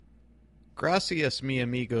Gracias, mi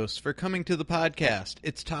amigos, for coming to the podcast.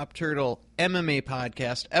 It's Top Turtle MMA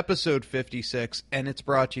Podcast, episode 56, and it's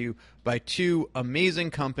brought to you by two amazing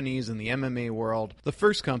companies in the MMA world. The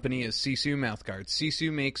first company is Sisu Mouthguard.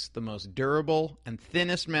 Sisu makes the most durable and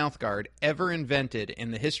thinnest mouthguard ever invented in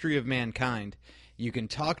the history of mankind. You can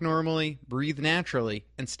talk normally, breathe naturally,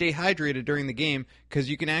 and stay hydrated during the game because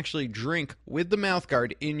you can actually drink with the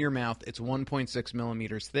mouthguard in your mouth. It's 1.6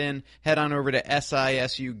 millimeters thin. Head on over to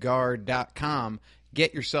sisuguard.com.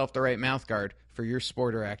 Get yourself the right mouthguard for your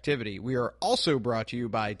sport or activity. We are also brought to you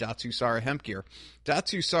by Datsusara Hemp Gear.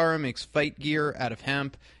 Datsusara makes fight gear out of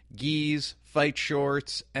hemp, gis, fight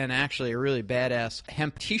shorts, and actually a really badass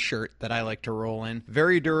hemp t-shirt that I like to roll in.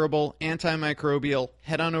 Very durable, antimicrobial.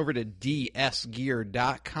 Head on over to dsgear.com.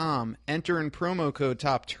 Enter in promo code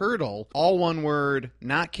TOPTURTLE. All one word,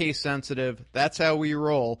 not case sensitive. That's how we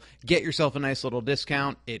roll. Get yourself a nice little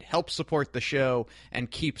discount. It helps support the show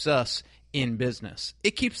and keeps us in business.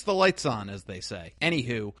 It keeps the lights on, as they say.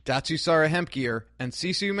 Anywho, Datsusara Hemp Gear and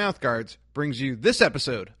Sisu Mouthguards brings you this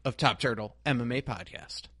episode of Top Turtle MMA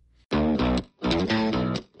Podcast.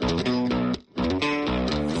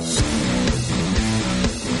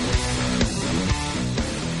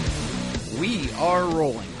 We are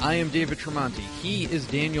rolling. I am David Tremonti. He is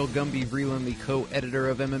Daniel Gumby Vreeland, the co-editor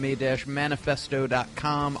of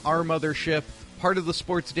MMA-Manifesto.com, our mothership, part of the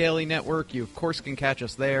Sports Daily Network. You, of course, can catch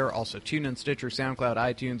us there. Also, TuneIn, Stitcher, SoundCloud,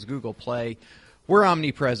 iTunes, Google Play. We're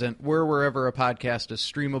omnipresent. We're wherever a podcast is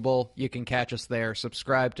streamable. You can catch us there.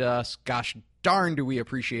 Subscribe to us. Gosh darn, do we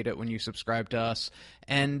appreciate it when you subscribe to us.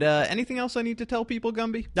 And anything else I need to tell people,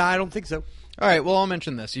 Gumby? No, I don't think so. All right, well, I'll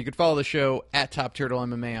mention this. You could follow the show at Top Turtle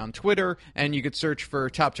MMA on Twitter, and you could search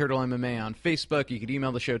for Top Turtle MMA on Facebook. You could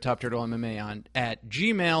email the show TopTurtleMMA at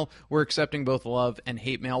Gmail. We're accepting both love and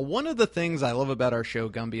hate mail. One of the things I love about our show,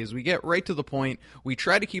 Gumby, is we get right to the point. We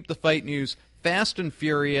try to keep the fight news fast and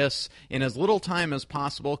furious in as little time as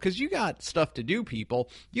possible, because you got stuff to do, people.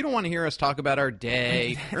 You don't want to hear us talk about our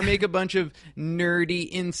day or make a bunch of nerdy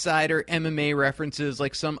insider MMA references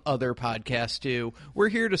like some other podcasts do. We're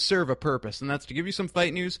here to serve a purpose, and that's to give you some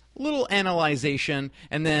fight news, a little analyzation,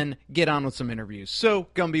 and then get on with some interviews. So,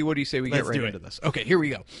 Gumby, what do you say we get right into this? Okay, here we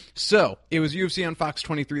go. So, it was UFC on Fox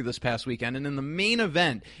 23 this past weekend, and in the main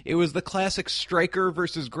event, it was the classic striker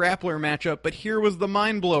versus grappler matchup, but here was the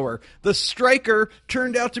mind blower. The striker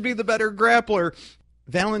turned out to be the better grappler.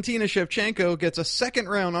 Valentina Shevchenko gets a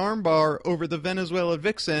second-round armbar over the Venezuela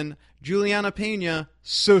vixen, Juliana Pena.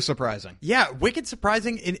 So surprising. Yeah, wicked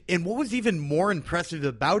surprising. And what was even more impressive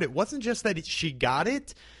about it wasn't just that she got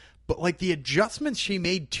it, but like the adjustments she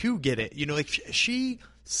made to get it. You know, like she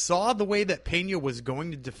saw the way that Pena was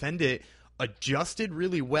going to defend it, adjusted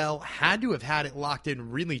really well, had to have had it locked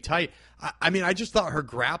in really tight. I mean, I just thought her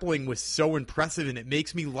grappling was so impressive, and it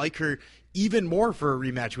makes me like her even more for a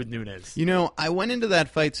rematch with Nunes. You know, I went into that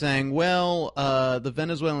fight saying, well, the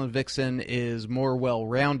Venezuelan vixen is more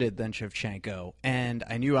well-rounded than Shevchenko, and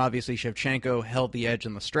I knew obviously Shevchenko held the edge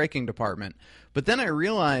in the striking department, but then I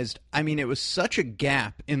realized, I mean, it was such a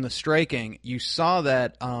gap in the striking. You saw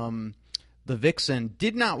that the vixen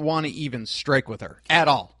did not want to even strike with her at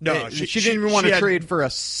all. No, she didn't even want to trade for a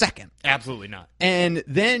second. Absolutely not. And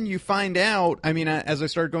then you find out, I mean, as I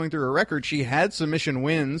started going through her record, she had submission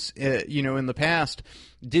wins, in the past.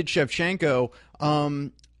 Did Shevchenko.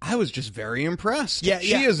 I was just very impressed. Yeah,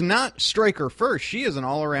 she is not striker first. She is an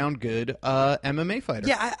all-around good MMA fighter.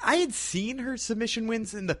 Yeah, I had seen her submission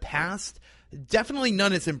wins in the past. Definitely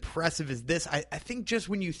none as impressive as this. I think just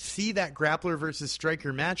when you see that grappler versus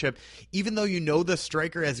striker matchup, even though you know the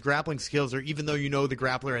striker has grappling skills, or even though you know the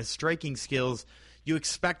grappler has striking skills, you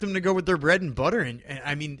expect them to go with their bread and butter. And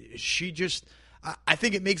I mean, I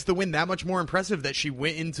think it makes the win that much more impressive that she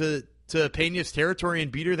went into Pena's territory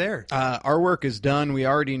and beat her there. Our work is done. We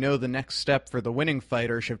already know the next step for the winning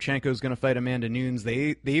fighter. Shevchenko is going to fight Amanda Nunes.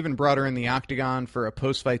 They even brought her in the octagon for a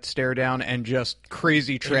post-fight stare down and just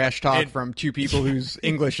crazy trash talk from two people whose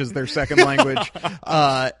English is their second language.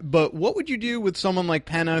 But what would you do with someone like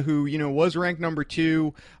Pena, who was ranked number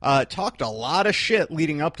 2, talked a lot of shit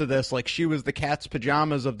leading up to this, like she was the cat's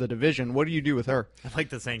pajamas of the division? What do you do with her? I like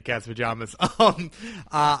the saying cat's pajamas.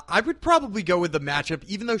 I would probably go with the matchup,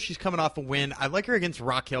 even though she's coming off a win. I like her against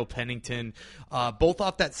Raquel Pennington, both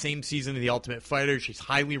off that same season of The Ultimate Fighter. She's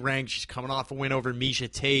highly ranked. She's coming off a win over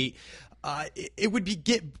Miesha Tate. It would be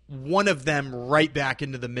get one of them right back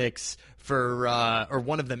into the mix or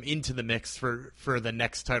one of them into the mix for the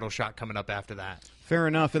next title shot coming up after that. Fair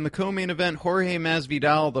enough. In the co-main event, Jorge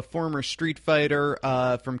Masvidal, the former street fighter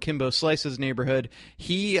from Kimbo Slice's neighborhood,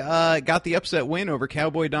 he got the upset win over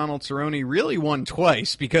Cowboy Donald Cerrone. Really won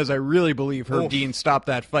twice because I really believe Herb Dean stopped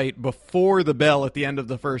that fight before the bell at the end of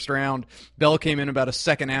the first round. Bell came in about a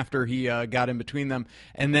second after he got in between them,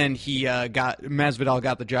 and then Masvidal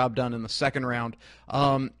got the job done in the second round.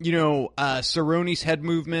 Cerrone's head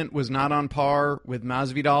movement was not on par with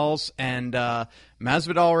Masvidal's, and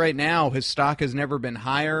Masvidal right now, his stock has never been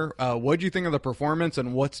higher. What do you think of the performance,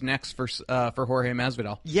 and what's next for Jorge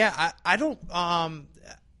Masvidal? Yeah, I don't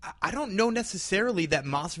know necessarily that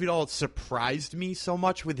Masvidal surprised me so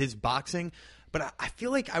much with his boxing, but I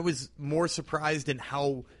feel like I was more surprised in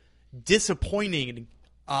how disappointing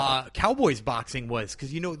Cowboys boxing was,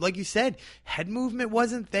 because like you said, head movement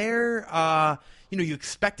wasn't there. You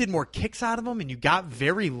expected more kicks out of him, and you got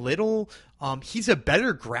very little. He's a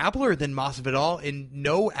better grappler than Masvidal, and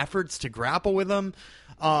no efforts to grapple with him.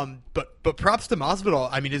 But props to Masvidal.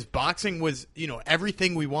 I mean, his boxing was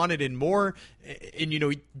everything we wanted and more. And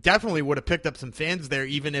he definitely would have picked up some fans there,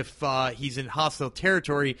 even if he's in hostile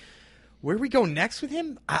territory. Where we go next with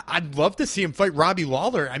him? I'd love to see him fight Robbie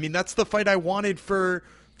Lawler. I mean, that's the fight I wanted for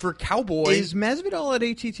Cowboy. Is Masvidal at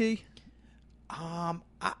ATT?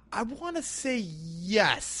 I want to say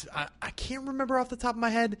yes. I can't remember off the top of my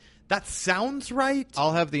head. That sounds right.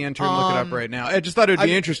 I'll have the intern look it up right now. I just thought it would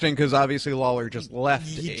be interesting because obviously Lawler just left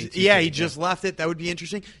ATT. Yeah, he just left it. That would be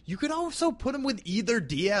interesting. You could also put him with either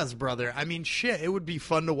Diaz brother. I mean, shit, it would be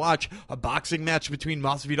fun to watch a boxing match between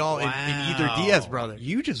Masvidal and either Diaz brother.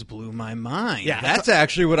 You just blew my mind. Yeah, that's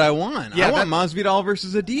actually what I want. Yeah, I want Masvidal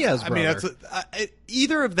versus a Diaz brother. I mean,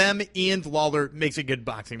 either of them and Lawler makes a good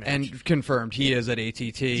boxing match. And confirmed, he is at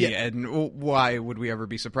ATT. Yeah. And why would we ever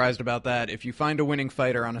be surprised about that? If you find a winning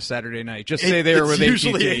fighter on a Saturday night, just say they were with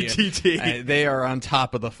usually ATT. They are on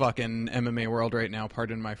top of the fucking MMA world right now,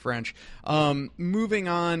 pardon my French. Moving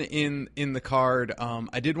on in the card,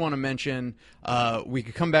 I did want to mention, we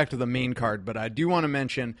could come back to the main card, but I do want to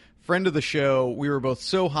mention, friend of the show, we were both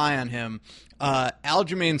so high on him,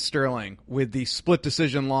 Aljamain Sterling with the split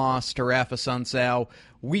decision loss to Rafa Sunsao.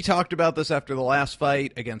 We talked about this after the last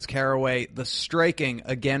fight against Caraway. The striking,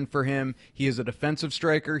 again, for him, he is a defensive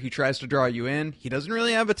striker. He tries to draw you in. He doesn't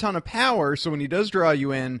really have a ton of power, so when he does draw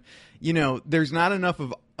you in, there's not enough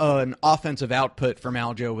of an offensive output from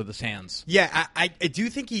Aljo with his hands. Yeah, I do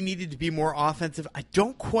think he needed to be more offensive. I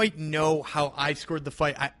don't quite know how I scored the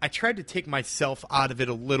fight. I tried to take myself out of it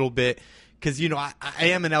a little bit because, I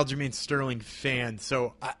am an Aljamain Sterling fan,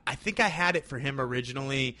 so I think I had it for him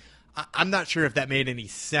originally. I'm not sure if that made any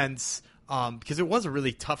sense because it was a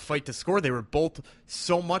really tough fight to score. They were both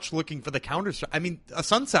so much looking for the counter. I mean,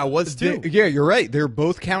 Sunsao was too. Yeah, you're right. They're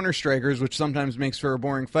both counter strikers, which sometimes makes for a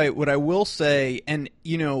boring fight. What I will say, and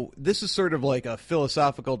this is sort of like a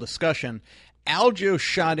philosophical discussion, Aljo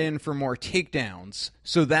shot in for more takedowns,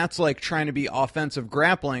 so that's like trying to be offensive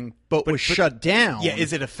grappling, but was shut down. Yeah,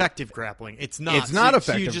 is it effective grappling? It's not. It's not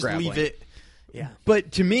effective so you just grappling. Leave it. Yeah.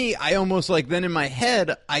 But to me, I almost then in my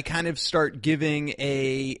head, I kind of start giving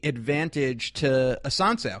a advantage to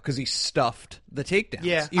Sunsao because he stuffed the takedowns.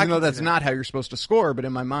 Yeah, even though that's not how you're supposed to score, but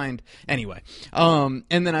in my mind, anyway. And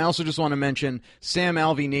then I also just want to mention Sam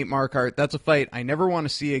Alvey, Nate Marquardt. That's a fight I never want to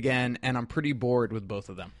see again, and I'm pretty bored with both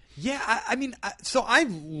of them. Yeah, so I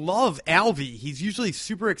love Alvey. He's usually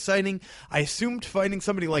super exciting. I assumed fighting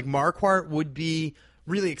somebody like Marquardt would be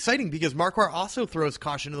really exciting because Marquardt also throws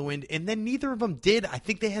caution to the wind, and then neither of them did. I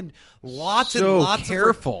think they had lots and lots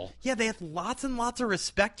careful. Yeah, they had lots and lots of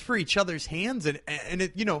respect for each other's hands, and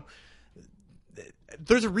it,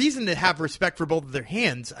 there's a reason to have respect for both of their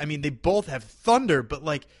hands. I mean, they both have thunder, but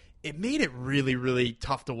it made it really, really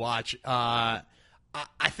tough to watch.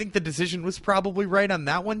 I think the decision was probably right on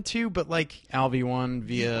that one too, but Alvey won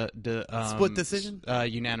via split decision,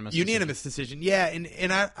 unanimous decision. Yeah,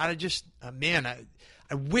 and I just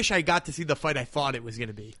I wish I got to see the fight I thought it was going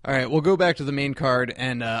to be. All right, we'll go back to the main card,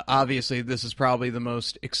 and obviously this is probably the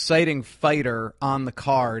most exciting fighter on the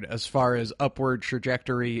card as far as upward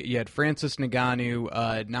trajectory. You had Francis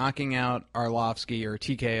Ngannou knocking out Arlovsky or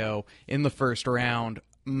TKO in the first round.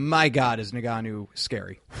 My God, is Ngannou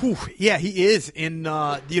scary? Whew, yeah, he is, and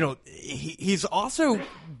he's also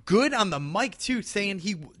good on the mic too, saying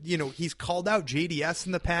he's called out JDS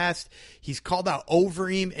in the past, he's called out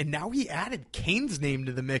Overeem, and now he added Kane's name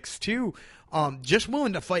to the mix too. Just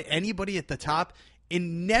willing to fight anybody at the top,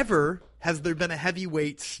 and never has there been a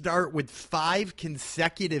heavyweight start with 5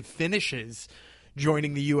 consecutive finishes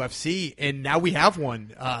joining the UFC, and now we have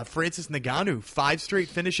one. Francis Ngannou, 5 straight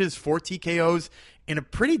finishes, 4 TKOs, and a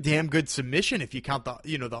pretty damn good submission if you count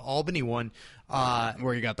the Albany one.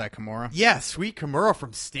 Where you got that Kimura? Yeah, sweet Kimura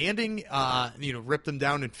from standing, ripped him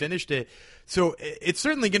down and finished it. So it's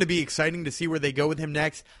certainly going to be exciting to see where they go with him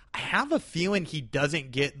next. I have a feeling he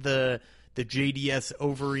doesn't get the JDS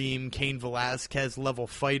Overeem, Cain Velasquez level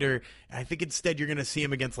fighter. I think instead you're going to see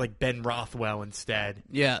him against like Ben Rothwell instead.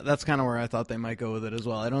 Yeah, that's kind of where I thought they might go with it as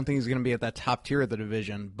well. I don't think he's going to be at that top tier of the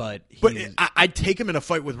division, but I'd take him in a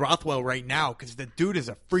fight with Rothwell right now because the dude is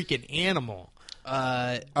a freaking animal.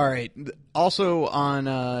 All right. Also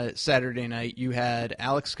on Saturday night, you had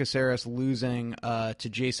Alex Caceres losing to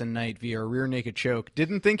Jason Knight via a rear naked choke.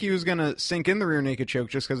 Didn't think he was going to sink in the rear naked choke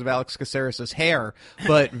just because of Alex Caceres' hair,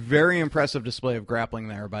 but very impressive display of grappling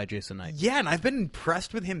there by Jason Knight. Yeah, and I've been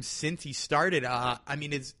impressed with him since he started.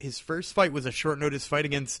 His first fight was a short notice fight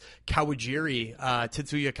against Kawajiri,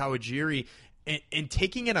 Tetsuya Kawajiri. And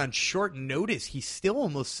taking it on short notice, he still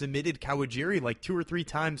almost submitted Kawajiri like 2 or 3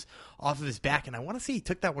 times off of his back. And I want to say he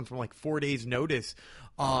took that one from like 4 days' notice.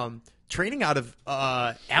 Training out of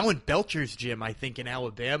Alan Belcher's gym, I think, in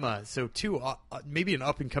Alabama. So, maybe an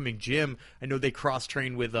up-and-coming gym. I know they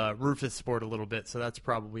cross-train with Rufus Sport a little bit, so that's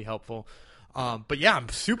probably helpful. But, yeah, I'm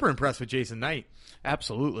super impressed with Jason Knight.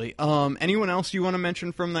 Absolutely. Anyone else you want to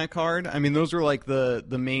mention from that card? I mean, those were like the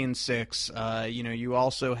main 6. You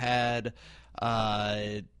also had...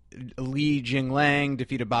 Li Jinglang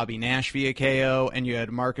defeated Bobby Nash via KO, and you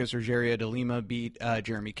had Marcus Rogerio de Lima beat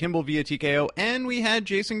Jeremy Kimball via TKO, and we had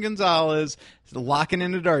Jason Gonzalez locking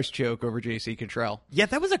in a Darce choke over JC Cottrell. Yeah,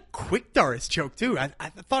 that was a quick Darce choke, too. I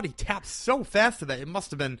thought he tapped so fast that it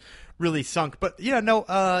must have been really sunk. But,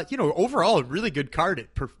 overall, a really good card.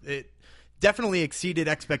 It definitely exceeded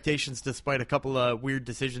expectations despite a couple of weird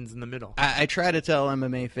decisions in the middle. I try to tell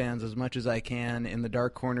MMA fans as much as I can in the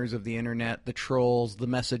dark corners of the internet, the trolls, the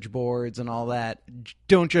message boards, and all that,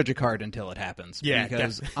 don't judge a card until it happens. Yeah,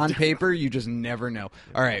 because on paper, you just never know.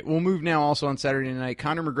 All right, we'll move now also on Saturday night.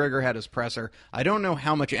 Conor McGregor had his presser. I don't know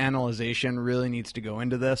how much analyzation really needs to go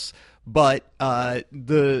into this, but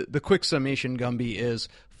the quick summation, Gumby, is...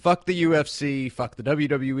 fuck the UFC, fuck the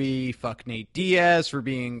WWE, fuck Nate Diaz for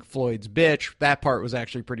being Floyd's bitch. That part was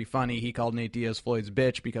actually pretty funny. He called Nate Diaz Floyd's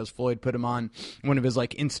bitch because Floyd put him on one of his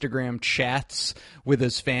like Instagram chats with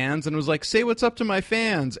his fans and was like, say what's up to my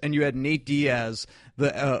fans. And you had Nate Diaz,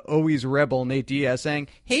 the always rebel Nate Diaz, saying,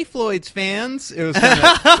 hey, Floyd's fans. It was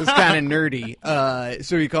kind of nerdy.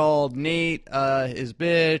 So he called Nate his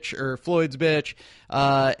bitch, or Floyd's bitch.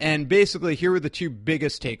 And basically, here were the 2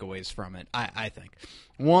 biggest takeaways from it, I think.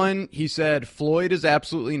 One, he said Floyd is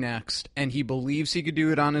absolutely next, and he believes he could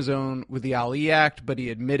do it on his own with the Ali Act, but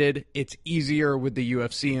he admitted it's easier with the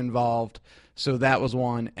UFC involved. So that was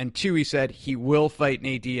one. And 2, he said he will fight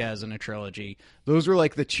Nate Diaz in a trilogy. Those were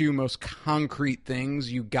like the 2 most concrete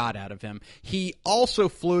things you got out of him. He also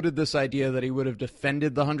floated this idea that he would have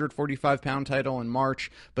defended the 145-pound title in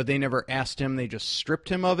March, but they never asked him. They just stripped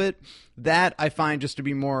him of it. That I find just to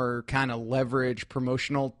be more kind of leverage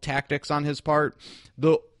promotional tactics on his part.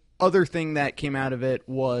 The other thing that came out of it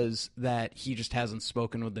was that he just hasn't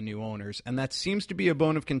spoken with the new owners, and that seems to be a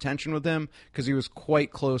bone of contention with him because he was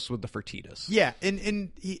quite close with the Fertittas. Yeah,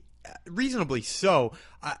 and he, reasonably so.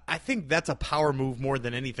 I think that's a power move more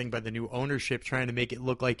than anything by the new ownership, trying to make it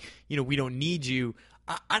look like, we don't need you.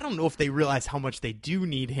 I don't know if they realize how much they do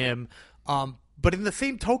need him. But in the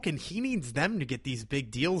same token, he needs them to get these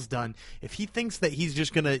big deals done. If he thinks that he's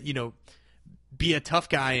just going to, be a tough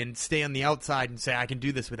guy and stay on the outside and say, I can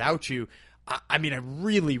do this without you, I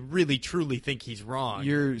really, really, truly think he's wrong.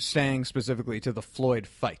 You're saying specifically to the Floyd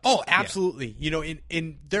fight. Oh, absolutely. Yeah.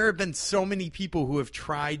 There have been so many people who have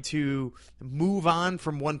tried to move on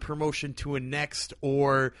from one promotion to a next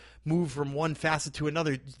or move from one facet to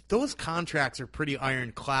another. Those contracts are pretty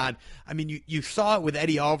ironclad. I mean, you saw it with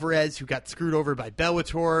Eddie Alvarez, who got screwed over by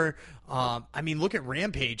Bellator. Look at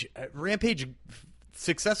Rampage. Rampage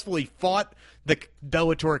successfully fought the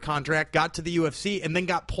Bellator contract, got to the UFC, and then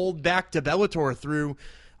got pulled back to Bellator through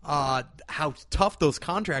how tough those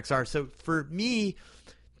contracts are. So for me,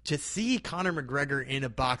 to see Conor McGregor in a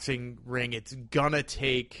boxing ring, it's gonna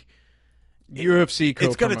take UFC co-promotion.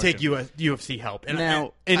 It's going to take UFC help. And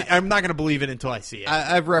I'm not going to believe it until I see it.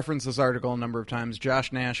 I've referenced this article a number of times.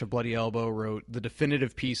 Josh Nash of Bloody Elbow wrote the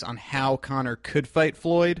definitive piece on how Conor could fight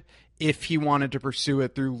Floyd. if he wanted to pursue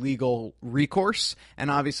it through legal recourse. And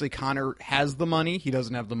obviously Conor has the money. He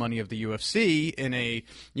doesn't have the money of the UFC in a,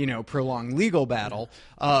 prolonged legal battle.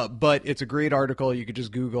 But it's a great article. You could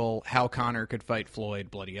just Google how Conor could fight Floyd,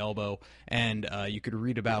 bloody elbow, and you could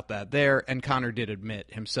read about that there. And Conor did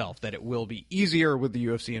admit himself that it will be easier with the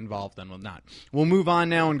UFC involved than with not. We'll move on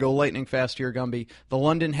now and go lightning fast here, Gumby. The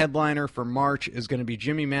London headliner for March is going to be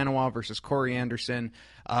Jimmy Manuwa versus Corey Anderson.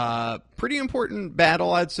 Pretty important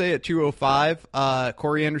battle, I'd say, at 205.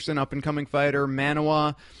 Corey Anderson, up-and-coming fighter.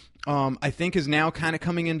 Manuwa, I think, is now kind of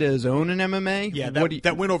coming into his own in MMA. Yeah,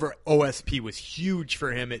 that win over OSP was huge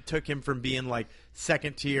for him. It took him from being like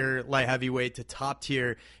second-tier light heavyweight to top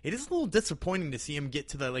tier. It is a little disappointing to see him get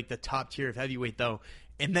to the top tier of heavyweight, though,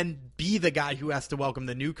 and then be the guy who has to welcome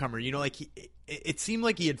the newcomer. It seemed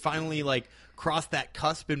like he had finally crossed that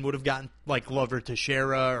cusp and would have gotten Glover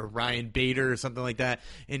Teixeira or Ryan Bader or something like that.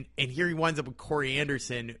 And here he winds up with Corey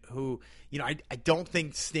Anderson, who I don't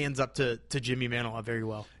think stands up to Jimmy Manuwa very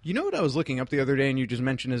well. You know what I was looking up the other day, and you just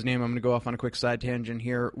mentioned his name. I'm going to go off on a quick side tangent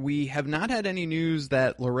here. We have not had any news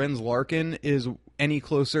that Lorenz Larkin is any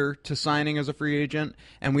closer to signing as a free agent,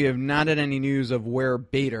 and we have not had any news of where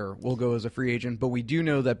Bader will go as a free agent, but we do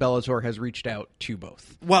know that Bellator has reached out to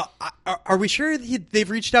both. Well, are we sure they've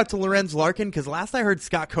reached out to Lorenz Larkin? Because last I heard,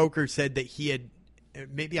 Scott Coker said that he had,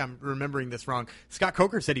 maybe I'm remembering this wrong, Scott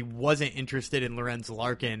Coker said he wasn't interested in Lorenz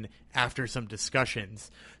Larkin after some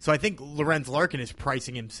discussions. So I think Lorenz Larkin is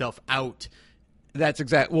pricing himself out. That's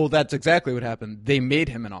exactly what happened. They made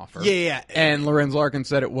him an offer. Yeah. And Lorenz Larkin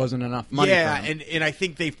said it wasn't enough money for him. and I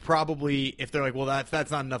think they've probably, if they're like, well,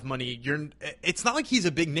 that's not enough money, it's not like he's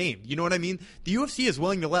a big name. You know what I mean? The UFC is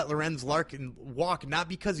willing to let Lorenz Larkin walk, not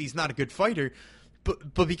because he's not a good fighter,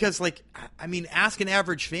 but because, ask an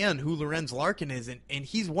average fan who Lorenz Larkin is, and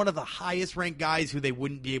he's one of the highest ranked guys who they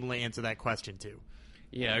wouldn't be able to answer that question to.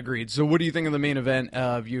 Yeah, agreed. So what do you think of the main event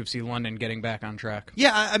of UFC London getting back on track?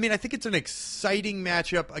 Yeah, I think it's an exciting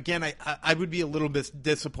matchup. Again, I would be a little bit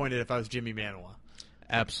disappointed if I was Jimmy Manuwa.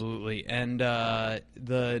 Absolutely. And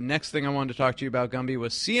the next thing I wanted to talk to you about, Gumby,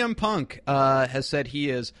 was CM Punk has said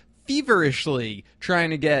he is feverishly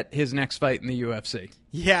trying to get his next fight in the UFC.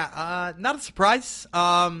 Yeah, not a surprise.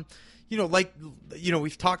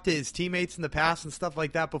 We've talked to his teammates in the past and stuff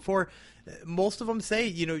like that before. Most of them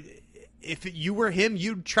say, if you were him,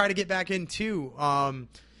 you'd try to get back in too.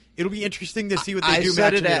 It'll be interesting to see what they do.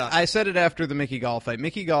 I said it after the Mickey Gall fight.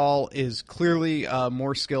 Mickey Gall is clearly a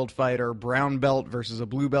more skilled fighter. Brown belt versus a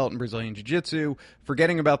blue belt in Brazilian Jiu-Jitsu.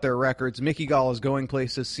 Forgetting about their records, Mickey Gall is going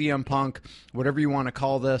places. CM Punk, whatever you want to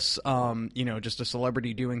call this, just a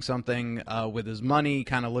celebrity doing something with his money,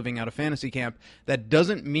 kind of living out a fantasy camp. That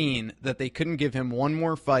doesn't mean that they couldn't give him one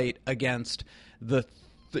more fight against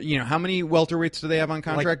how many welterweights do they have on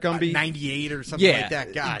contract, Gumby? 98 or something like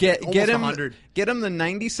that. God, get him 100. Get him the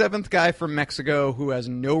 97th guy from Mexico who has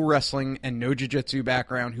no wrestling and no jiu-jitsu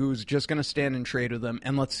background, who's just going to stand and trade with him,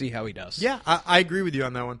 and let's see how he does. Yeah, I agree with you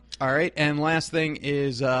on that one. All right, and last thing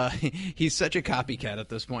is he's such a copycat at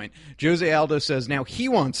this point. Jose Aldo says now he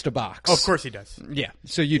wants to box. Oh, of course he does. Yeah,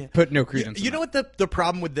 so you put no credence in You know what the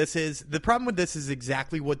problem with this is? The problem with this is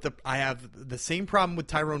exactly what I have the same problem with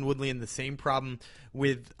Tyrone Woodley and the same problem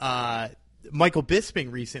with Michael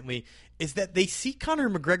Bisping recently, is that they see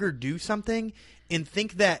Conor McGregor do something and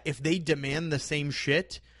think that if they demand the same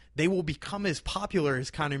shit, they will become as popular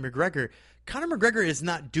as Conor McGregor. Conor McGregor is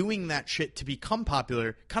not doing that shit to become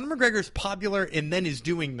popular. Conor McGregor is popular and then is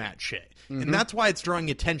doing that shit. Mm-hmm. And that's why it's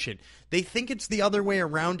drawing attention. They think it's the other way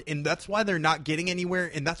around, and that's why they're not getting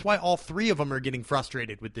anywhere, and that's why all three of them are getting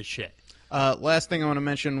frustrated with this shit. Last thing I want to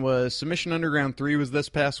mention was Submission Underground 3 was this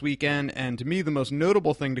past weekend, and to me the most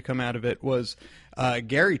notable thing to come out of it was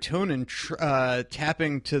Gary Tonin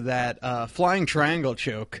tapping to that flying triangle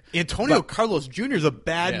choke. Antonio Carlos Jr. is a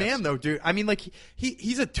bad man, though, dude. I mean,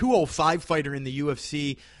 he's a 205 fighter in the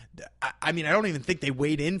UFC. I mean, I don't even think they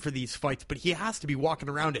weighed in for these fights, but he has to be walking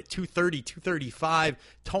around at 230, 235.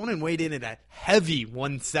 Tonin weighed in at a heavy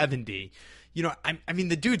 170. I mean,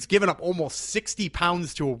 the dude's given up almost 60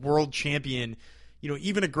 pounds to a world champion.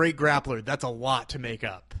 Even a great grappler, that's a lot to make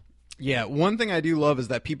up. Yeah, one thing I do love is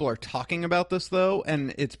that people are talking about this, though,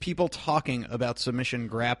 and it's people talking about submission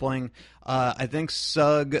grappling. I think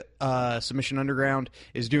Sug, Submission Underground,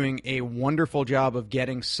 is doing a wonderful job of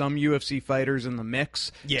getting some UFC fighters in the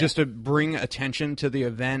mix just to bring attention to the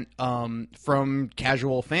event from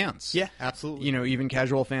casual fans. Yeah, absolutely. Even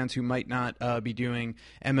casual fans who might not be doing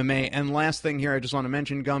MMA. And last thing here, I just want to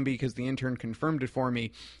mention, Gumby, because the intern confirmed it for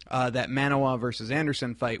me, that Manuwa versus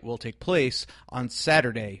Anderson fight will take place on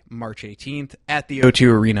Saturday, March 18th at the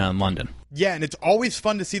O2 Arena in London. Yeah, and it's always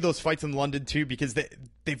fun to see those fights in London, too, because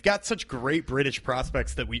they've got such great British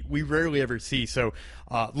prospects that we rarely ever see. So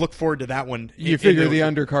look forward to that one. You figure the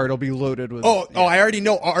undercard will be loaded with. Oh, I already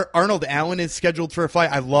know. Arnold Allen is scheduled for a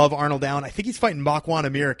fight. I love Arnold Allen. I think he's fighting Makwan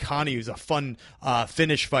Amirkhani, who's a fun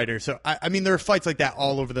Finnish fighter. So I mean, there are fights like that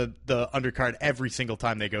all over the undercard every single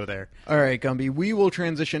time they go there. All right, Gumby. We will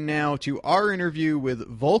transition now to our interview with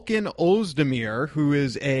Volkan Ozdemir, who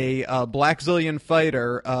is a Blackzilian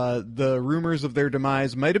fighter. The rumors of their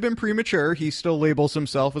demise might have been premature. He still labels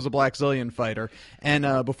himself as a Blackzilian fighter.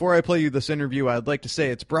 And before I play you this interview, I'd like to say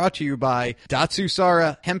it's brought to you by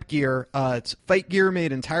Datsusara Hemp Gear. It's fight gear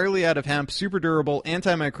made entirely out of hemp, super durable,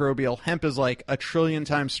 antimicrobial. Hemp is like a trillion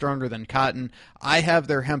times stronger than cotton. I have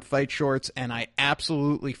their hemp fight shorts, and I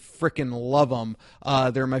absolutely freaking love them.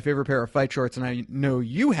 They're my favorite pair of fight shorts, and I know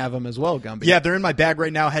you have them as well, Gumby. Yeah, they're in my bag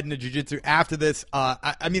right now, heading to jiu-jitsu after this.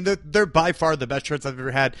 I mean, they're by far the best shorts I've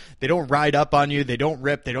ever had. They don't ride up on you. They don't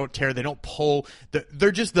rip. They don't tear. They don't pull.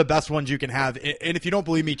 They're just the best ones you can have. And if you don't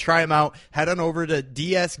believe me, try them out. Head on over to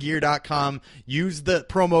dsgear.com. Use the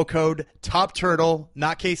promo code TOPTURTLE,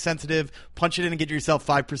 not case sensitive. Punch it in and get yourself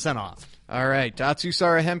 5% off. All right,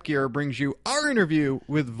 Datsusara Hemp Gear brings you our interview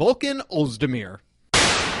with Volkan Ozdemir.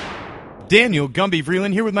 Daniel Gumby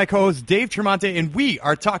Vreeland here with my co-host Dave Tremonte, and we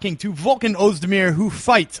are talking to Volkan Ozdemir, who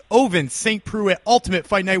fights Ovince St. Preux at Ultimate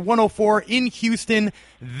Fight Night 104 in Houston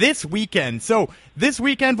this weekend. So this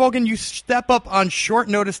weekend, Volkan, you step up on short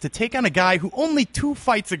notice to take on a guy who only 2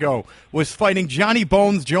 fights ago was fighting Johnny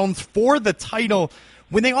Bones Jones for the title.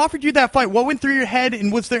 When they offered you that fight, what went through your head,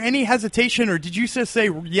 and was there any hesitation, or did you just say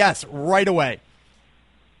yes right away?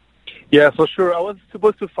 Yeah, for sure. I was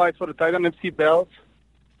supposed to fight for the Titan FC belt.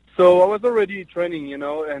 So I was already training, you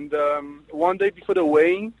know, and one day before the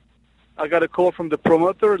weighing, I got a call from the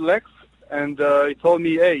promoter, Lex, and he told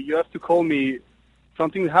me, hey, you have to call me.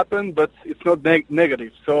 Something happened, but it's not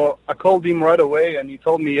negative. So I called him right away, and he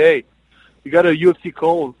told me, hey, you got a UFC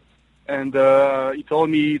call. And he told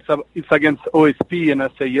me it's against OSP, and I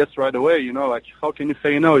say yes right away, you know, like, how can you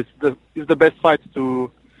say no? It's the best fight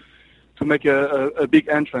to make a big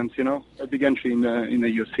entrance, you know, a big entry in the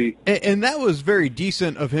UFC. And that was very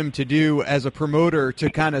decent of him to do as a promoter, to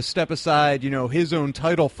kind of step aside, you know, his own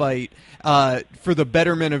title fight for the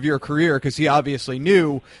betterment of your career, because he obviously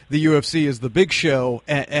knew the UFC is the big show,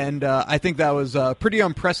 and I think that was pretty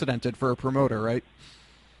unprecedented for a promoter, right?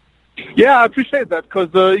 Yeah, I appreciate that, because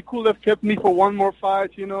he could have kept me for one more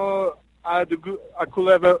fight, you know. I could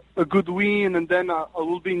have a good win, and then I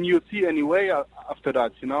will be in UFC anyway after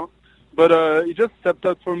that, you know. But he just stepped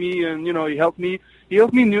up for me, and you know, he helped me. He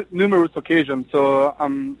helped me numerous occasions, so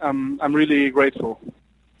I'm really grateful.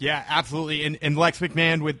 Yeah, absolutely. And Lex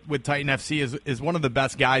McMahon with Titan FC is one of the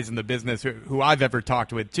best guys in the business who I've ever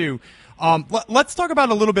talked with too. Let's talk about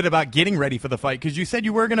a little bit about getting ready for the fight, because you said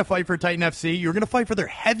you were going to fight for Titan FC. You were going to fight for their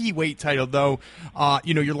heavyweight title, though.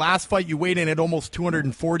 You know, your last fight you weighed in at almost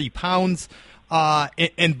 240 pounds.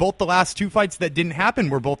 And both the last 2 fights that didn't happen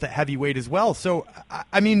were both at heavyweight as well. So,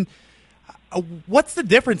 I mean, what's the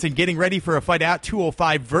difference in getting ready for a fight at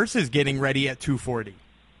 205 versus getting ready at 240?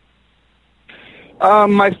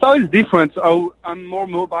 My style is different. I'm more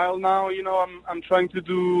mobile now. You know, I'm trying to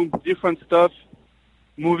do different stuff,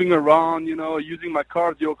 moving around, you know, using my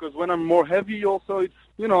cardio, because when I'm more heavy also, it's,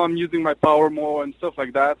 you know, I'm using my power more and stuff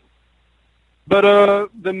like that. But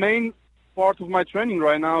the main part of my training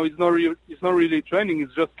right now is not really training.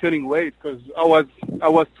 It's just cutting weight, because I was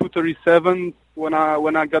 237 when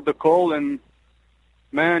I got the call, and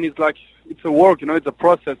man, it's like, it's a work, you know, it's a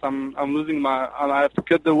process. I have to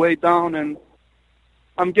cut the weight down, and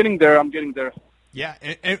I'm getting there. Yeah,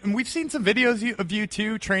 and we've seen some videos of you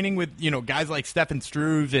too training with, you know, guys like Stefan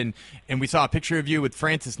Struve, and we saw a picture of you with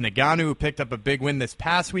Francis Ngannou, who picked up a big win this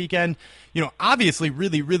past weekend. You know, obviously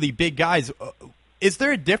really, really big guys. Is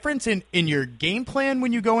there a difference in your game plan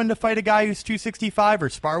when you go in to fight a guy who's 265 or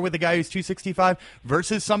spar with a guy who's 265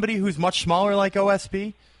 versus somebody who's much smaller like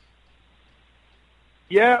OSP?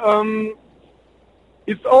 Yeah,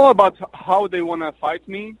 it's all about how they want to fight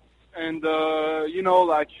me. And, you know,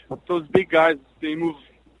 like, those big guys, they move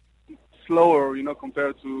slower, you know,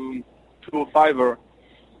 compared to 205er.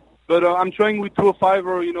 But I'm training with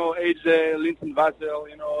 205er, you know, AJ, Linton Vassell,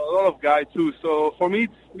 you know, a lot of guys too. So for me,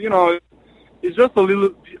 it's, you know, it's just a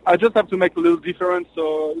little, I just have to make a little difference,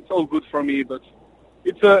 so it's all good for me. But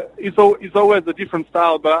it's always a different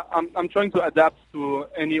style, but I'm trying to adapt to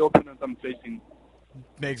any opponent I'm facing.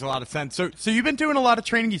 Makes a lot of sense. So you've been doing a lot of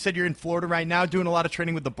training. You said you're in Florida right now, doing a lot of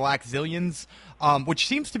training with the Blackzilians, which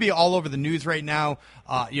seems to be all over the news right now.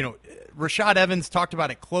 You know, Rashad Evans talked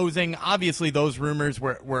about it closing. Obviously, those rumors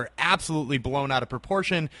were absolutely blown out of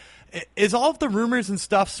proportion. Is all of the rumors and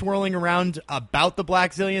stuff swirling around about the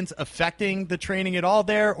Blackzilians affecting the training at all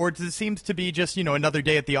there, or does it seem to be just, another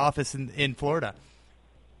day at the office in Florida?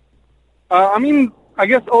 I mean, I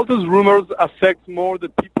guess all those rumors affect more the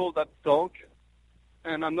people that talk,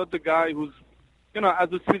 and I'm not the guy who's,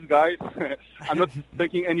 as a Swiss guy, I'm not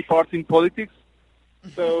taking any part in politics.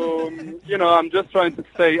 So, I'm just trying to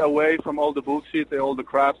stay away from all the bullshit and all the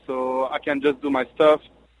crap so I can just do my stuff.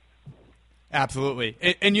 Absolutely.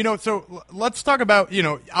 And so let's talk about,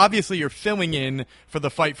 obviously you're filling in for the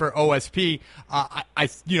fight for OSP.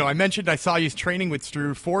 I mentioned I saw you training with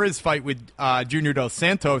Struve for his fight with Junior Dos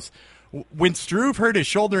Santos. When Struve hurt his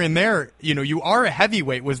shoulder in there, you are a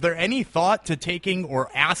heavyweight. Was there any thought to taking or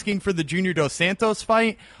asking for the Junior Dos Santos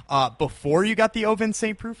fight before you got the Ovince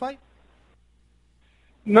St. Preux fight?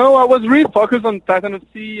 No, I was really focused on Titan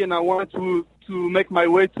FC, and I wanted to make my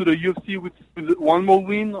way to the UFC with one more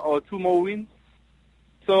win or two more wins.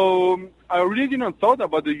 So I really didn't thought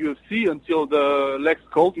about the UFC until the Lex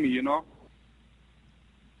called me,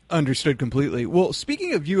 Understood completely. Well,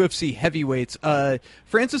 speaking of UFC heavyweights,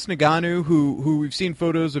 Francis Ngannou, who we've seen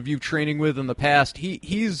photos of you training with in the past,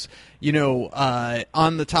 he's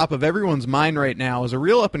on the top of everyone's mind right now as a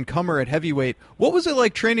real up-and-comer at heavyweight. What was it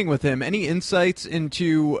like training with him? Any insights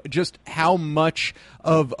into just how much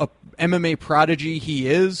of a MMA prodigy he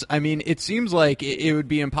is? I mean, it seems like it would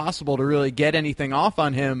be impossible to really get anything off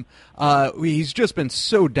on him. He's just been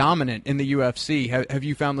so dominant in the UFC. Have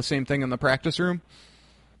you found the same thing in the practice room?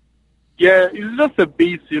 Yeah, he's just a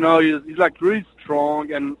beast, He's like really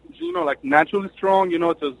strong and, like naturally strong,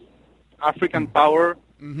 It's his African power.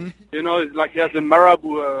 Mm-hmm. It's like he has a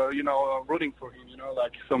marabout, rooting for him,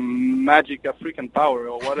 like some magic African power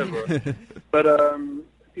or whatever. But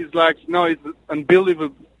he's like, he's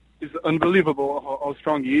unbelievable. It's unbelievable how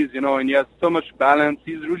strong he is, and he has so much balance.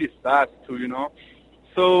 He's really fast too,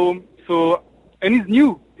 So, and he's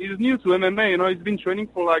new. He's new to MMA, He's been training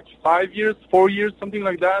for like 5 years, 4 years, something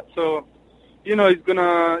like that. So, he's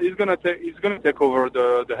gonna take over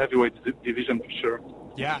the heavyweight division for sure.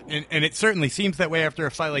 Yeah, and it certainly seems that way after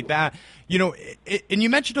a fight like that. And you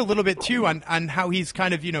mentioned a little bit too on how he's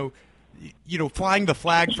kind of flying the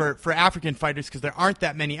flag for African fighters because there aren't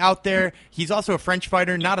that many out there. He's also a French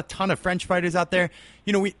fighter, not a ton of French fighters out there.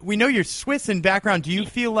 We know you're Swiss in background. Do you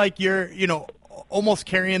feel like you're almost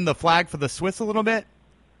carrying the flag for the Swiss a little bit?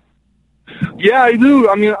 Yeah, I do.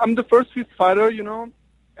 I mean, I'm the first Swiss fighter,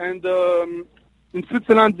 and in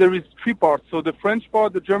Switzerland there is three parts. So the French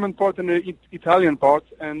part, the German part, and the Italian part.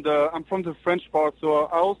 And I'm from the French part, so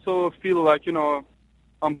I also feel like,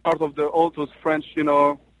 I'm part of all those French,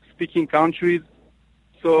 speaking countries.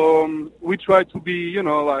 So we try to be,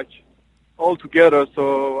 like all together.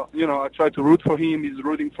 So, I try to root for him. He's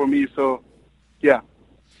rooting for me. So, yeah.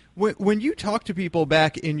 When you talk to people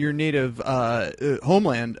back in your native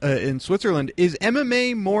homeland in Switzerland, is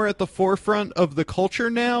MMA more at the forefront of the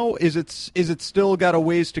culture now? Is it still got a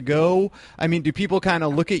ways to go? I mean, do people kind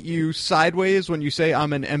of look at you sideways when you say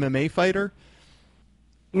I'm an MMA fighter?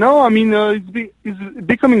 No, I mean it's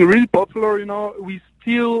becoming really popular. We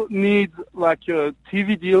still need like a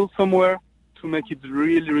TV deal somewhere to make it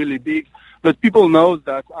really, really big. But people know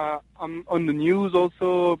that I'm on the news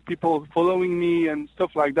also, people following me and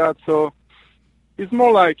stuff like that. So it's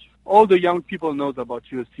more like all the young people knows about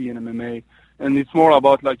UFC and MMA. And it's more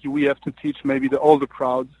about like we have to teach maybe the older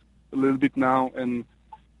crowds a little bit now. And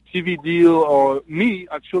TV deal or me,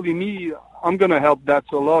 I'm going to help that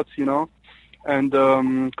a lot, And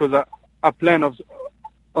because I plan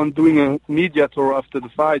on doing a media tour after the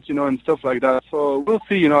fight, and stuff like that. So we'll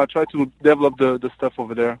see, I try to develop the stuff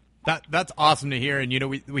over there. That's awesome to hear. And,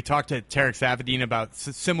 we talked to Tarek Savadine about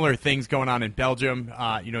similar things going on in Belgium.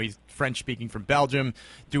 He's French-speaking from Belgium,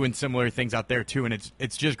 doing similar things out there, too. And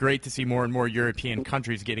it's just great to see more and more European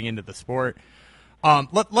countries getting into the sport.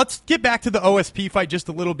 Let's get back to the OSP fight just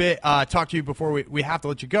a little bit, talk to you before we have to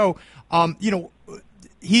let you go.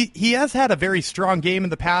 He has had a very strong game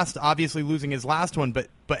in the past, obviously losing his last one, but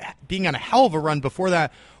being on a hell of a run before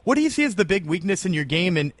that. What do you see as the big weakness in your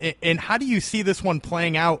game, and how do you see this one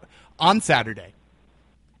playing out on Saturday?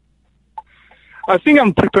 I think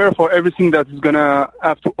I'm prepared for everything that he's going to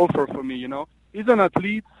have to offer for me, He's an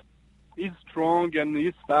athlete, he's strong, and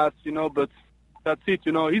he's fast, but that's it,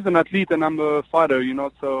 He's an athlete and I'm a fighter,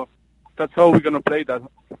 so that's how we're going to play that.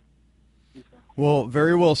 Well,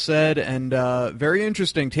 very well said, and very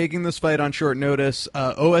interesting taking this fight on short notice.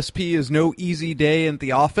 OSP is no easy day in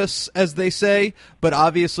the office, as they say, but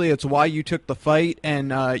obviously it's why you took the fight,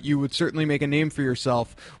 and you would certainly make a name for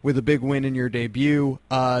yourself with a big win in your debut.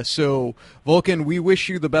 So, Volkan, we wish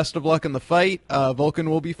you the best of luck in the fight. Volkan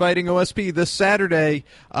will be fighting OSP this Saturday,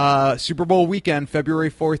 Super Bowl weekend, February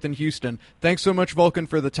 4th in Houston. Thanks so much, Volkan,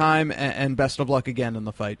 for the time, and best of luck again in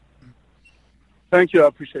the fight. Thank you. I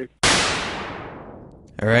appreciate it.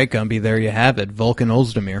 All right, Gumby, there you have it. Volkan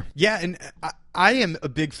Ozdemir. Yeah, and I am a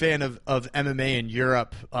big fan of MMA in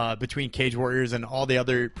Europe between Cage Warriors and all the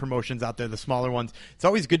other promotions out there, the smaller ones. It's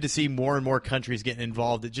always good to see more and more countries getting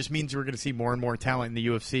involved. It just means we're going to see more and more talent in the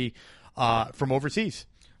UFC from overseas.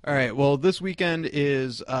 All right, well, this weekend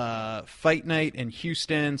is Fight Night in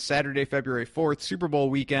Houston, Saturday, February 4th, Super Bowl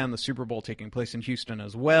weekend, the Super Bowl taking place in Houston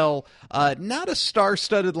as well. Not a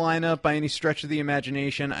star-studded lineup by any stretch of the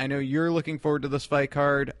imagination. I know you're looking forward to this fight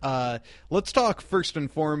card. Let's talk first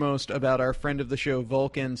and foremost about our friend of the show,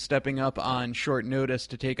 Volkan, stepping up on short notice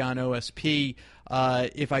to take on OSP.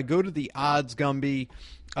 If I go to the odds, Gumby,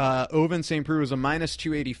 Ovince St. Preux is a minus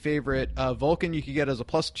 280 favorite. Volkan you could get as a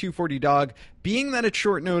plus 240 dog. Being that it's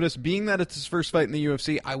short notice, being that it's his first fight in the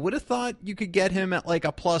UFC, I would have thought you could get him at like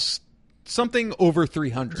a plus something over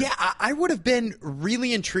 300. Yeah, I would have been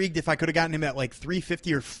really intrigued if I could have gotten him at like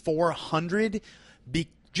 350 or 400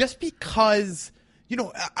 just because... You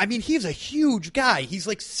know, I mean, he's a huge guy. He's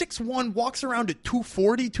like 6'1", walks around at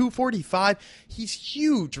 240, 245. He's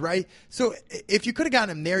huge, right? So if you could have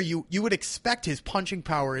gotten him there, you would expect his punching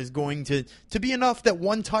power is going to be enough that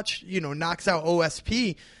one touch, knocks out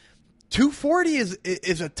OSP. 240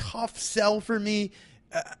 is a tough sell for me.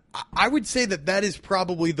 I would say that is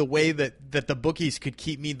probably the way that the bookies could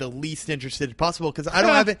keep me the least interested possible because I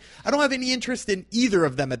don't have any interest in either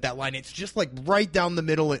of them at that line. It's just like right down the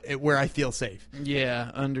middle at where I feel safe.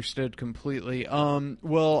 Yeah, understood completely.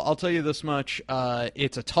 Well, I'll tell you this much: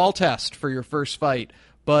 it's a tall test for your first fight.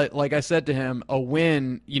 But like I said to him, a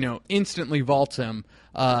win, instantly vaults him.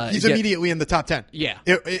 He's immediately in the top 10. Yeah.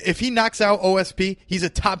 If he knocks out OSP, he's a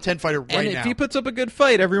top 10 fighter right now. And if he puts up a good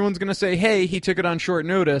fight, everyone's going to say, hey, he took it on short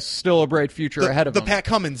notice, still a bright future ahead of him. The Pat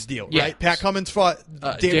Cummins deal, right? Yeah. Pat Cummins fought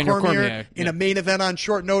Daniel Cormier in yeah. a main event on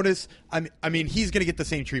short notice. I mean, he's going to get the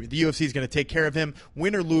same treatment. The UFC is going to take care of him,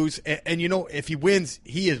 win or lose. And if he wins,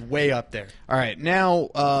 he is way up there. All right, now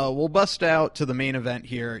we'll bust out to the main event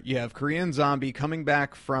here. You have Korean Zombie coming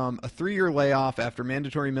back from a 3-year layoff after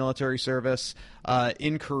mandatory military service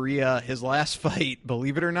in Korea. His last fight,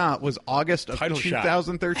 believe it or not, was August of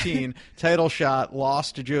 2013. Title shot,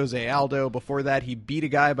 lost to Jose Aldo. Before that, he beat a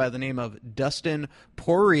guy by the name of Dustin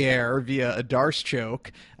Poirier via a Darce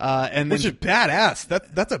choke. Which is badass.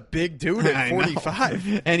 That's a big dude at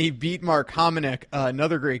 45. And he beat Mark Hominick,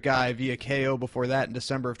 another great guy, via KO before that in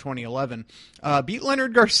December of 2011. Beat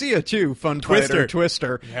Leonard Garcia, too,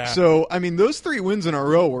 Twister. Yeah. So, I mean, those 3 wins in a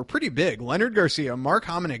row were pretty big. Leonard Garcia, Mark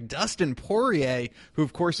Hominick, Dustin Poirier, who,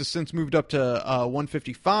 of course, has since moved up to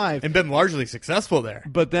 155. And been largely successful there.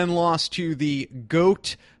 But then lost to the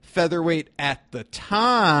GOAT featherweight at the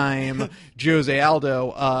time, Jose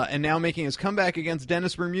Aldo, and now making his comeback against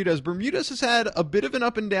Dennis Bermudez. Bermudez has had a bit of an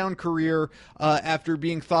up-and-down career after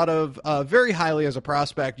being thought of very highly as a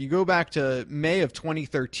prospect. You go back to May of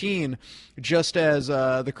 2013, just as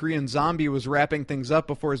the Korean Zombie was wrapping things up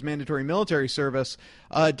before his mandatory military service.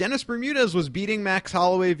 Dennis Bermudez was beating Max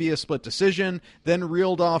Holloway via split decision, then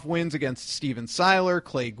reeled off wins against Steven Seiler,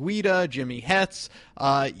 Clay Guida, Jimmy Hetz.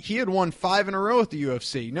 He had won 5 in a row at the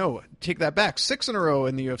UFC. No, take that back. 6 in a row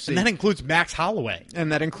in the UFC. And that includes Max Holloway.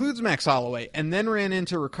 And then ran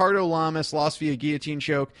into Ricardo Lamas, lost via guillotine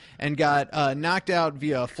choke, and got knocked out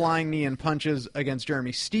via a flying knee and punches against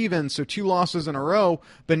Jeremy Stevens. So 2 losses in a row,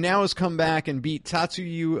 but now has come back and beat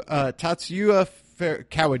Tatsuya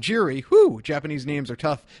Kawajiri. Whew, Japanese names are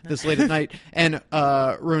tough this late at night. And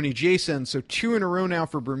Roni Jason. So 2 in a row now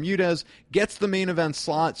for Bermudez. Gets the main event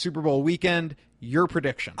slot, Super Bowl weekend. Your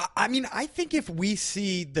prediction? I mean, I think if we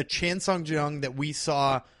see the Chan Sung Jung that we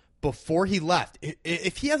saw before he left,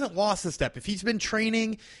 if he hasn't lost a step, if he's been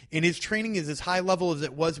training and his training is as high level as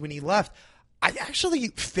it was when he left, I actually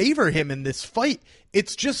favor him in this fight.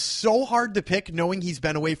 It's just so hard to pick knowing he's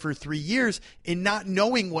been away for 3 years and not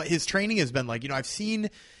knowing what his training has been like. I've seen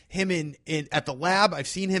him in at the lab. I've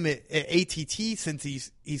seen him at ATT since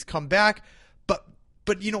he's come back.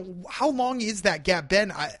 But how long is that gap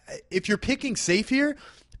been? If you're picking safe here,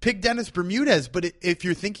 pick Dennis Bermudez. But if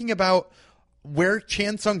you're thinking about where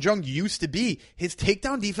Chan Sung Jung used to be, his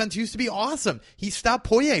takedown defense used to be awesome. He stopped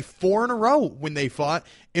Poirier 4 in a row when they fought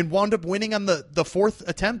and wound up winning on the 4th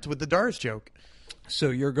attempt with the Darce choke. So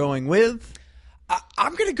you're going with?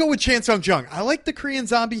 I'm going to go with Chan Sung Jung. I like the Korean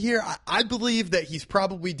Zombie here. I believe that he's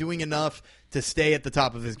probably doing enough to stay at the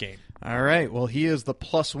top of his game. All right. Well, he is the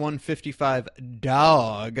plus 155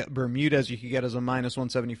 dog. Bermudez you could get as a minus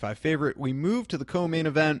 175 favorite. We move to the co-main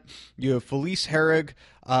event. You have Felice Herrig.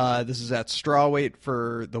 This is at strawweight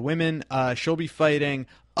for the women. She'll be fighting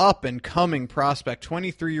up-and-coming prospect,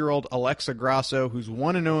 23-year-old Alexa Grasso, who's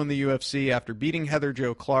 1-0 in the UFC after beating Heather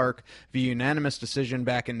Jo Clark via unanimous decision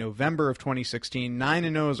back in November of 2016,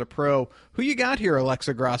 9-0 as a pro. Who you got here,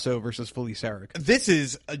 Alexa Grasso versus Felice Herrig? This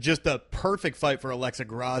is just a perfect fight for Alexa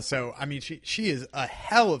Grasso. I mean, she is a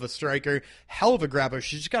hell of a striker, hell of a grappler.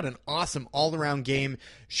 She's got an awesome all-around game.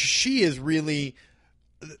 She is really...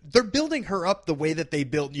 They're building her up the way that they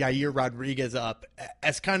built Yair Rodriguez up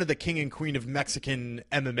as kind of the king and queen of Mexican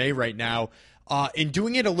MMA right now. And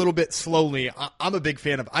doing it a little bit slowly, I'm a big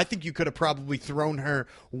fan of. I think you could have probably thrown her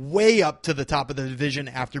way up to the top of the division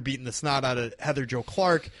after beating the snot out of Heather Jo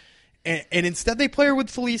Clark. And instead they play her with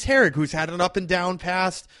Felice Herrig, who's had an up and down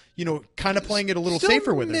past, kind of playing it a little Still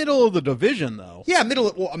safer with it. Middle of the division, though. Yeah, middle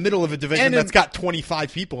of a division that's got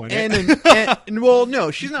 25 people in it. Well, no,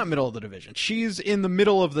 she's not middle of the division. She's in the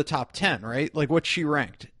middle of the top 10, right? Like, what's she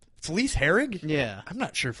ranked? Felice Herrig? Yeah. I'm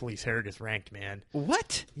not sure Felice Herrig is ranked, man.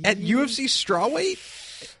 What? At UFC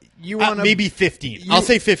strawweight? You want maybe 15. I'll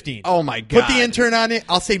say 15. Oh, my God. Put the intern on it.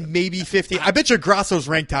 I'll say maybe 15. I bet you Grasso's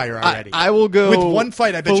ranked higher already. I will go... With one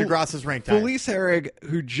fight, I bet you Grasso's ranked higher. Felice Herrig,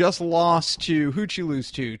 who just lost to... Who'd she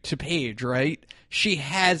lose to? To Paige, right? She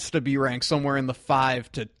has to be ranked somewhere in the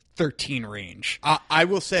 5 to 13 range. I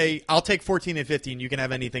will say I'll take 14 and 15. You can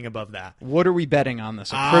have anything above that. What are we betting on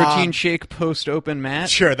this? A protein shake post-open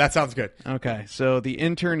match? Sure, that sounds good. Okay, so the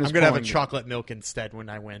intern is I'm going to have a chocolate milk instead when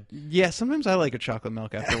I win. Yeah, sometimes I like a chocolate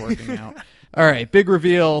milk after working out. All right, big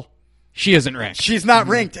reveal. She isn't ranked. She's not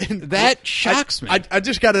ranked. That shocks me. I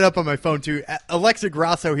just got it up on my phone, too. Alexa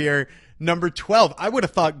Grasso here, number 12. I would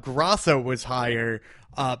have thought Grasso was higher,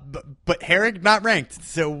 but Herrig not ranked.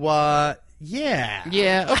 So, yeah.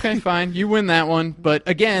 Yeah, okay, fine. You win that one. But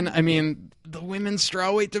again, I mean, the women's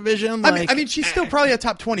strawweight division, I mean, she's still probably a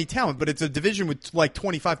top 20 talent, but it's a division with like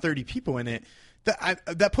 25, 30 people in it.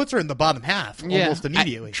 That puts her in the bottom half almost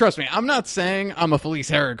immediately. Trust me, I'm not saying I'm a Felice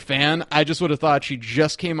Herrig fan. I just would have thought she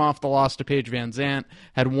just came off the loss to Paige Van Zandt,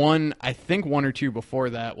 had one or two before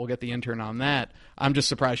that. We'll get the intern on that. I'm just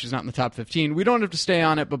surprised she's not in the top 15. We don't have to stay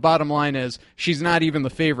on it, but bottom line is she's not even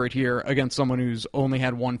the favorite here against someone who's only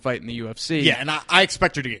had one fight in the UFC. Yeah, and I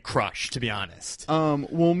expect her to get crushed, to be honest.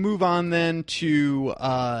 We'll move on then to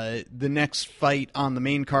the next fight on the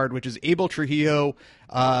main card, which is Abel Trujillo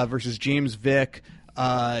versus James Vick.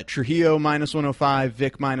 Trujillo minus 105,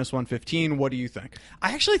 Vick minus 115. What do you think?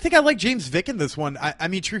 I actually think I like James Vick in this one. I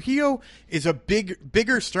mean, Trujillo is a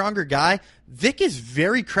bigger, stronger guy. Vick is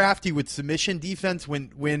very crafty with submission defense when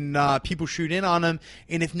people shoot in on him.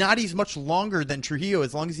 And if not, he's much longer than Trujillo.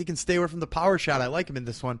 As long as he can stay away from the power shot, I like him in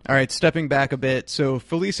this one. All right, stepping back a bit. So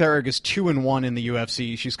Felice Herrig is 2-1 in the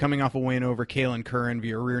UFC. She's coming off a win over Kaylin Curran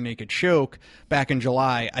via rear naked choke back in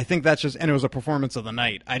July. I think that's just, and it was a performance of the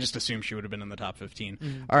night. I just assumed she would have been in the top 15.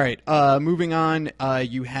 Mm-hmm. All right, moving on.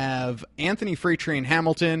 You have Anthony Freight Train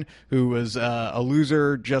Hamilton, who was a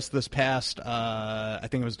loser just this past, I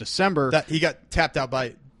think it was December. He got tapped out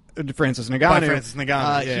by Francis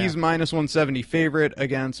Ngannou. He's minus 170 favorite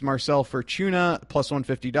against Marcel Fortuna, plus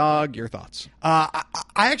 150 dog. Your thoughts? I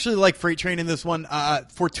actually like Freight Train in this one.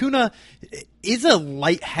 Fortuna is a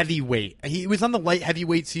light heavyweight. He was on the light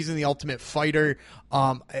heavyweight season of The Ultimate Fighter.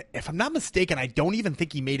 If I'm not mistaken, I don't even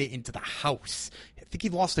think he made it into the house. I think he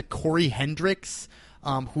lost to Corey Hendricks,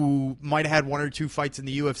 who might have had one or two fights in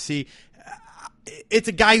the UFC. It's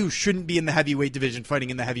a guy who shouldn't be in the heavyweight division fighting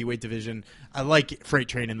in the heavyweight division. I like Freight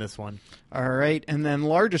Train in this one. All right, and then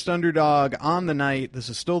largest underdog on the night. This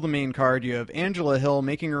is still the main card. You have Angela Hill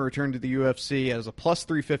making her return to the UFC as a plus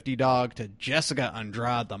 350 dog to Jessica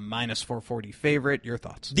Andrade, the minus 440 favorite. Your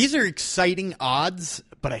thoughts? These are exciting odds,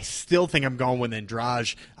 but I still think I'm going with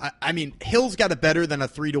Andrade. I mean, Hill's got a better than a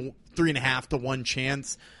 3.5 to 1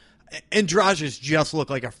 chance. Andrade just looked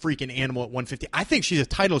like a freaking animal at 150. I think she's a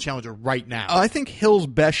title challenger right now. I think Hill's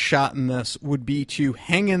best shot in this would be to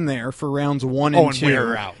hang in there for rounds 1 and 2 wear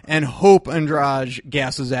her out. And hope Andrade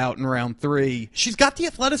gasses out in round 3. She's got the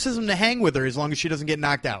athleticism to hang with her as long as she doesn't get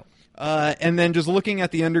knocked out. And then just looking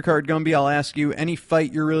at the undercard, Gumby, I'll ask you, any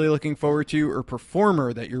fight you're really looking forward to or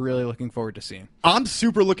performer that you're really looking forward to seeing? I'm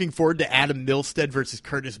super looking forward to Adam Milstead versus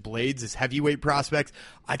Curtis Blades as heavyweight prospects.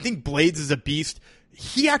 I think Blades is a beast.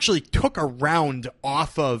 he actually took a round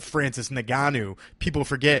off of Francis Ngannou. People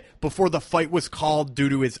forget, before the fight was called due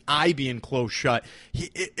to his eye being closed shut.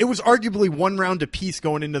 It was arguably 1 round apiece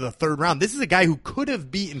going into the 3rd round. This is a guy who could have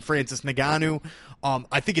beaten Francis Ngannou.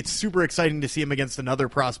 I think it's super exciting to see him against another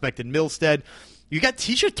prospect in Milstead. You got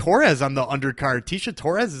Tecia Torres on the undercard. Tecia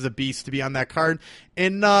Torres is a beast to be on that card.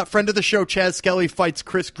 And friend of the show, Chaz Skelly, fights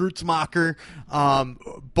Chris Grutzmacher.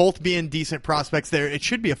 Both being decent prospects there. It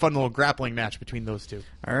should be a fun little grappling match between those two.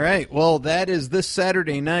 All right. Well, that is this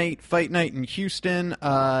Saturday night, Fight Night in Houston.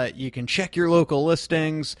 You can check your local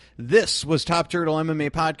listings. This was Top Turtle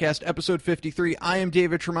MMA Podcast, episode 53. I am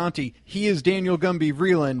David Tremonti. He is Daniel Gumby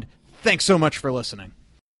Vreeland. Thanks so much for listening.